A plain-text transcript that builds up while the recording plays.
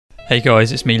Hey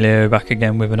guys, it's me Leo back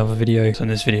again with another video. So in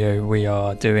this video we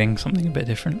are doing something a bit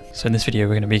different. So in this video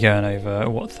we're going to be going over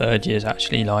what third year is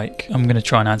actually like. I'm going to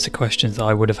try and answer questions that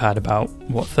I would have had about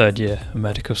what third year of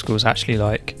medical school is actually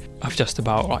like. I've just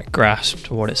about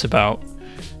grasped what it's about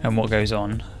and what goes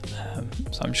on.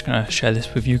 So I'm just going to share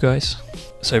this with you guys.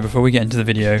 So before we get into the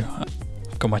video,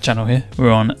 I've got my channel here.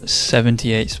 We're on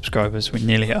 78 subscribers. We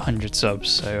nearly hit 100 subs.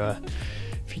 So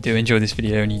if you do enjoy this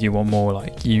video and you do want more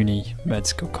uni med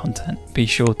school content, be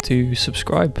sure to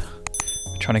subscribe.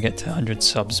 We're trying to get to 100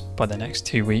 subs by the next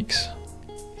 2 weeks.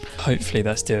 Hopefully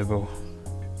that's doable.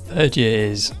 Third year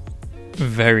is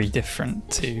very different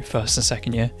to first and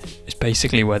second year. It's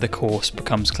basically where the course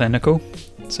becomes clinical.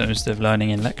 So instead of learning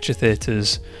in lecture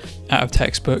theatres out of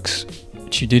textbooks,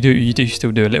 which you do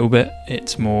still do a little bit,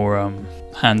 it's more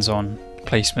hands-on,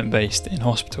 placement based in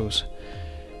hospitals.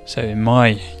 So in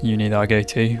my uni that I go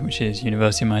to, which is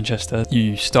University of Manchester,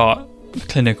 you start the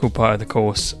clinical part of the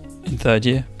course in third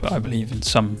year, but I believe in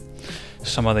some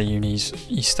other unis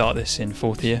you start this in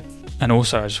fourth year. And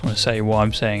also I just want to say what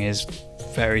I'm saying is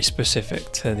very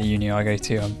specific to the uni I go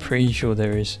to. I'm pretty sure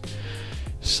there is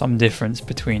some difference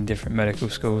between different medical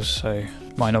schools, so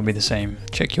it might not be the same.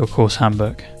 Check your course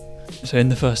handbook. So in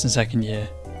the first and second year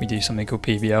we do something called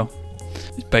PBL.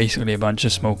 It's basically a bunch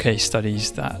of small case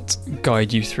studies that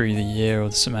guide you through the year or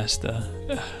the semester,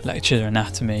 lecture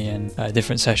anatomy and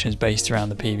different sessions based around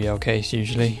the PBL case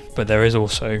usually. But there is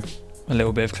also a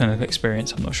little bit of clinical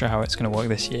experience. I'm not sure how it's going to work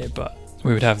this year, but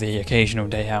we would have the occasional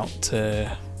day out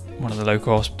to one of the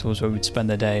local hospitals where we'd spend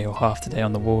the day or half the day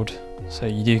on the ward. So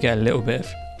you do get a little bit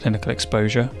of clinical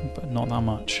exposure, but not that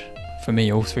much. For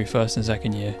me, all through first and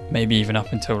second year, maybe even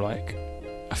up until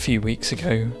a few weeks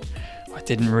ago, I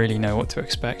didn't really know what to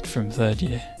expect from third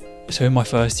year. So in my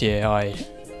first year I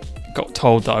got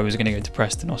told that I was going to go to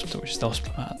Preston Hospital, which is the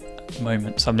hospital at the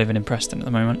moment. So I'm living in Preston at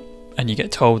the moment, and you get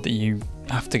told that you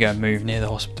have to go and move near the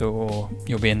hospital or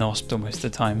you'll be in the hospital most of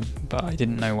the time, but I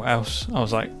didn't know what else. I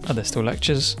was like, are there still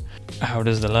lectures? How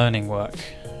does the learning work?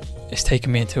 It's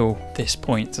taken me until this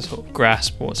point to sort of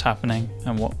grasp what's happening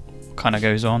and what kind of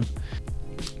goes on.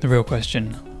 The real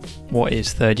question, what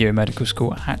is third year of medical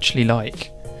school actually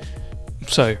like?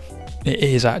 So it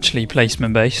is actually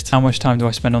placement based. How much time do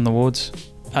I spend on the wards?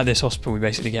 At this hospital we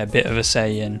basically get a bit of a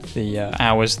say in the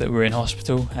hours that we're in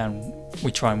hospital, and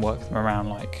we try and work them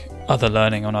around other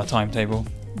learning on our timetable.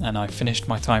 And I finished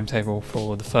my timetable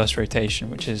for the first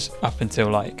rotation, which is up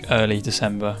until early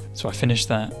December. So I finished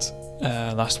that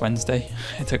last Wednesday.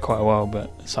 It took quite a while,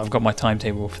 but so I've got my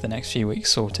timetable for the next few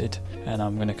weeks sorted, and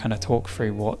I'm going to kind of talk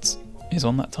through what is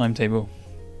on that timetable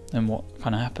and what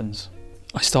kind of happens.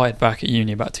 I started back at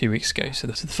uni about 2 weeks ago, so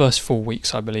the first 4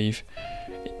 weeks I believe,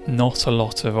 not a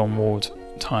lot of on-ward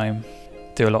time,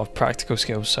 do a lot of practical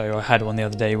skills. So I had one the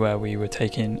other day where we were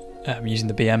taking, using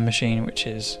the BM machine, which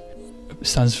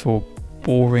stands for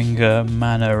Boehringer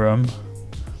Mannerum,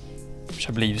 which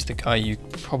I believe is the guy who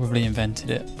probably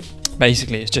invented it.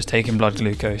 Basically it's just taking blood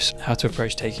glucose, how to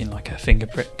approach taking a finger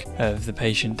prick of the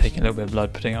patient, taking a little bit of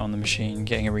blood, putting it on the machine,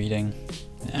 getting a reading,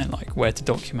 and where to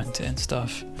document it and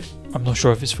stuff. I'm not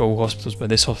sure if it's for all hospitals, but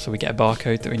this hospital we get a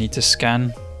barcode that we need to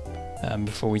scan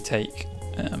before we take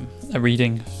a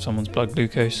reading of someone's blood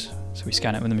glucose, so we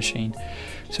scan it with the machine.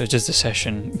 So it's just a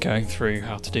session going through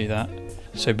how to do that.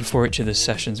 So before each of the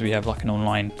sessions we have a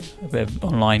bit of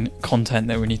online content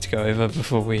that we need to go over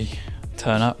before we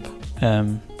turn up.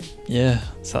 Yeah,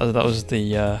 so that was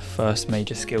the first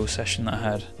major skills session that I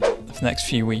had. For the next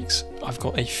few weeks I've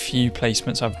got a few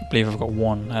placements. I believe I've got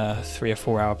one 3 or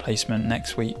 4 hour placement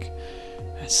next week.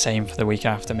 Same for the week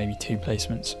after, maybe 2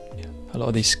 placements. A lot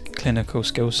of these clinical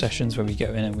skills sessions where we go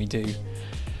in and we do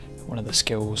one of the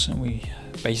skills and we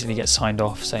basically get signed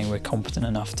off saying we're competent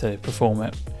enough to perform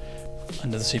it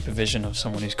under the supervision of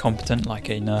someone who's competent, like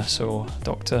a nurse or a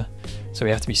doctor. So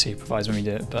we have to be supervised when we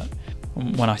do it, but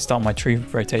when I start my true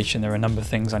rotation there are a number of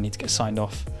things I need to get signed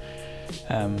off,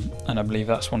 and I believe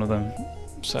that's one of them.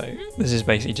 So this is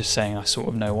basically just saying I sort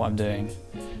of know what I'm doing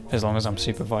as long as I'm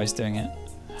supervised doing it,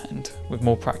 and with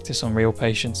more practice on real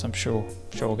patients I'm sure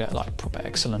I'll get proper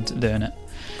excellent at doing it.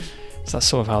 So that's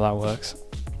sort of how that works.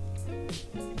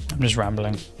 I'm just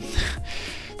rambling.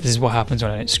 This is what happens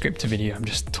when I don't script a video. I'm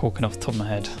just talking off the top of my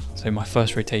head. So my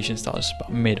first rotation starts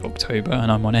about mid-October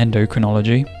and I'm on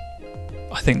endocrinology.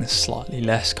 I think there's slightly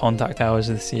less contact hours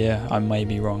this year. I may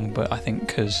be wrong, but I think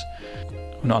because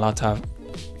we're not allowed to have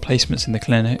placements in the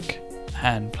clinic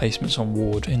and placements on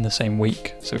ward in the same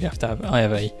week. So we have to have, I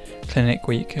have a clinic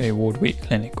week, a ward week,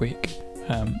 clinic week.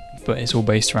 But it's all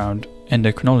based around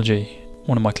endocrinology.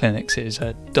 One of my clinics is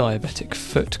a diabetic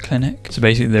foot clinic. So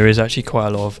basically there is actually quite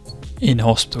a lot of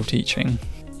in-hospital teaching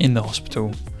in the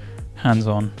hospital,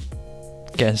 hands-on,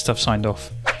 getting stuff signed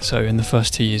off. So in the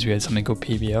first 2 years we had something called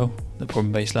PBL, the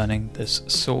problem-based learning. There's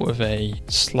sort of a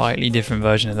slightly different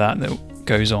version of that that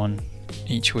goes on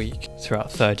each week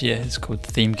throughout third year. It's called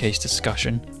theme case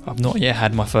discussion. I've not yet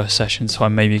had my first session, so I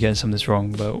may be getting some of this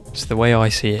wrong, but so the way I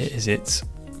see it is it's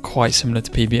quite similar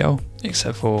to PBL,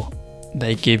 except for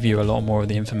they give you a lot more of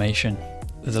the information.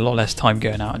 There's a lot less time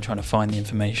going out and trying to find the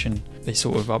information. They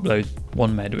sort of upload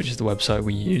OneMed, which is the website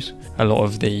we use, a lot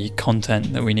of the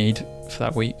content that we need for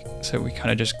that week, so we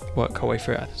kind of just work our way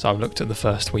through it. So I've looked at the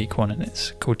first week one and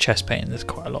it's called chest pain. There's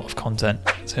quite a lot of content.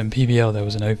 So in PBL there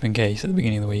was an open case at the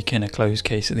beginning of the week and a closed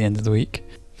case at the end of the week.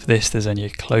 For this there's only a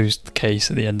closed case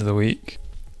at the end of the week.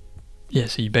 Yeah,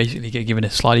 so you basically get given a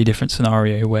slightly different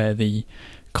scenario where the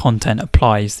content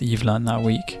applies that you've learned that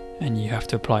week, and you have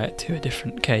to apply it to a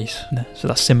different case. So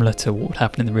that's similar to what would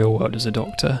happen in the real world as a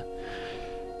doctor.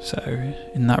 So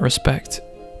in that respect,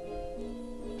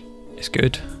 it's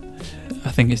good. I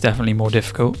think it's definitely more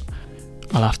difficult.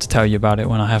 I'll have to tell you about it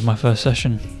when I have my first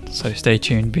session, so stay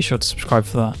tuned, be sure to subscribe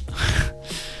for that.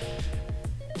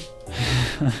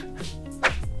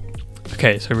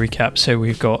 Okay, so recap. So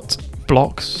we've got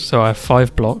blocks, so I have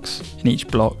 5 blocks in each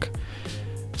block.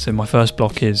 So my first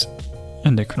block is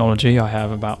endocrinology. I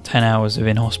have about 10 hours of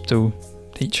in-hospital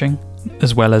teaching,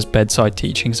 as well as bedside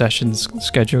teaching sessions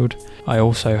scheduled. I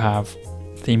also have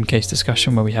theme case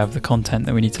discussion where we have the content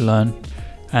that we need to learn,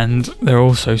 and there are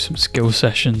also some skill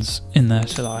sessions in there.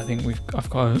 So that I think I've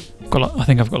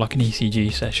got like an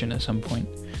ECG session at some point.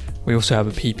 We also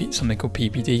have something called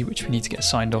PPD, which we need to get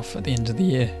signed off at the end of the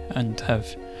year and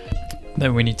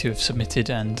that we need to have submitted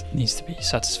and needs to be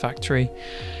satisfactory.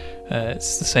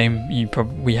 It's the same.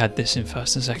 We had this in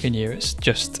first and second year. It's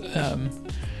just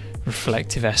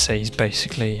reflective essays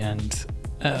basically, and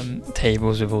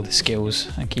tables with all the skills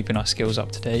and keeping our skills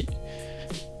up to date.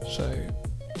 So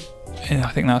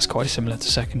I think that's quite similar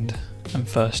to second and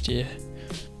first year.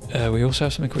 We also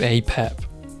have something called APEP,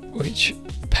 which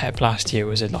PEP last year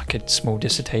was like a small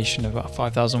dissertation of about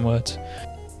 5,000 words.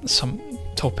 Some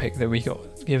topic that we got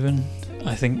given.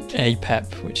 I think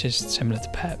APEP, which is similar to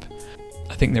PEP.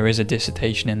 I think there is a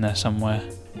dissertation in there somewhere,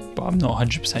 but I'm not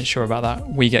 100% sure about that.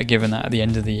 We get given that at the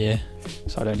end of the year,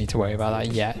 so I don't need to worry about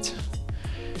that yet.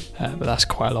 But that's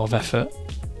quite a lot of effort.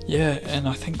 Yeah, and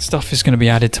I think stuff is going to be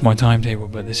added to my timetable,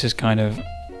 but this is kind of,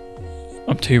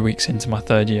 I'm 2 weeks into my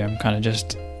third year. I'm kind of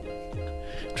just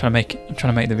trying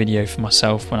to make the video for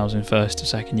myself when I was in first or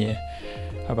second year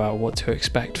about what to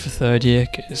expect for third year,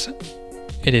 because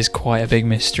it is quite a big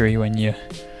mystery when you.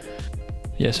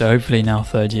 Yeah, so hopefully now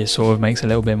third year sort of makes a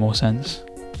little bit more sense.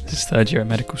 This is third year at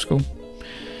medical school.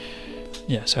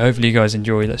 Yeah, so hopefully you guys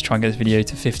enjoy. Let's try and get this video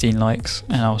to 15 likes,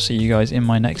 and I'll see you guys in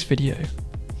my next video.